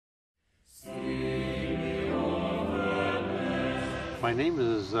My name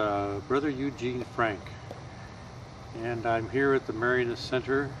is Brother Eugene Frank, and I'm here at the Marianist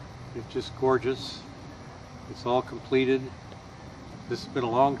Center. It's just gorgeous. It's all completed. This has been a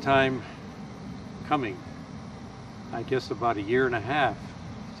long time coming. I guess about a year and a half.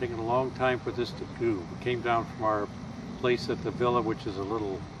 It's taken a long time for this to do. We came down from our place at the villa, which is a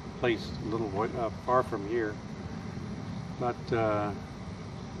little place a little far from here. But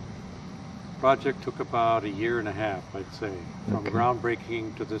project took about a year and a half, I'd say, from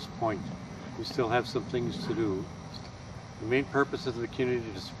groundbreaking to this point. We still have some things to do. The main purpose of the community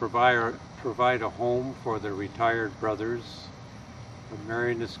is to provide a home for the retired brothers, a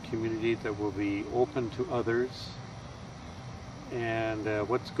Marianist community that will be open to others. And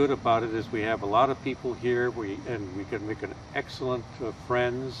what's good about it is we have a lot of people here, and we can make an excellent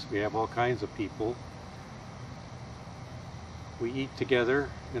friends. We have all kinds of people. We eat together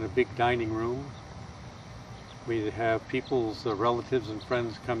in a big dining room. We have people's relatives and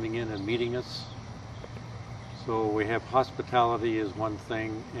friends coming in and meeting us. So we have hospitality is one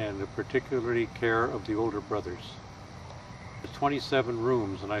thing, and particularly care of the older brothers. There's 27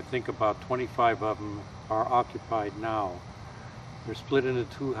 rooms, and I think about 25 of them are occupied now. They're split into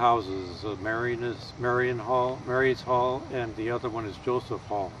two houses, Mary's Hall, and the other one is Joseph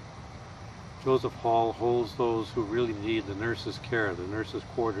Hall. Joseph Hall holds those who really need the nurses' care. The nurses'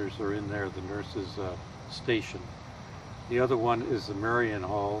 quarters are in there, the nurses' station. The other one is the Marian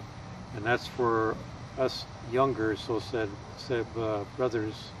Hall, and that's for us younger, so said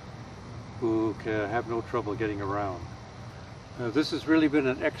brothers who have no trouble getting around. This has really been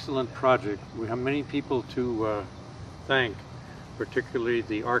an excellent project. We have many people to thank, particularly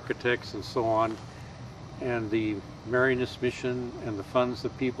the architects and so on, and the Marianist mission and the funds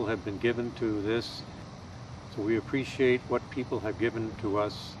that people have been given to this. So we appreciate what people have given to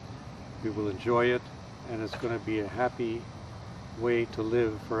us. We will enjoy it, and it's going to be a happy way to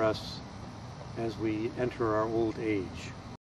live for us as we enter our old age.